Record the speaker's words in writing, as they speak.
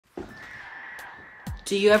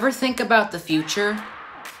Do you ever think about the future?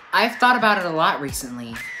 I've thought about it a lot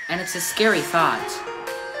recently, and it's a scary thought.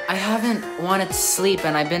 I haven't wanted to sleep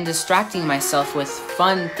and I've been distracting myself with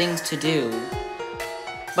fun things to do.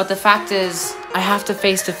 But the fact is, I have to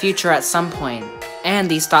face the future at some point, and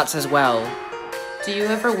these thoughts as well. Do you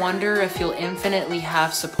ever wonder if you'll infinitely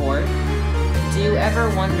have support? Do you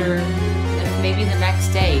ever wonder if maybe the next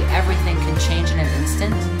day everything can change in an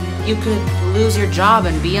instant? You could lose your job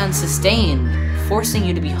and be unsustained, forcing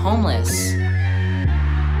you to be homeless.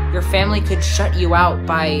 Your family could shut you out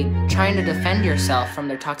by trying to defend yourself from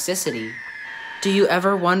their toxicity. Do you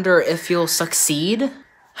ever wonder if you'll succeed?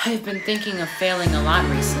 I've been thinking of failing a lot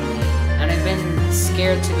recently, and I've been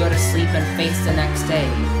scared to go to sleep and face the next day,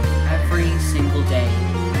 every single day.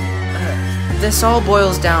 This all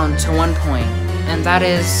boils down to one point, and that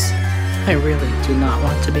is, I really do not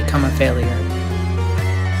want to become a failure.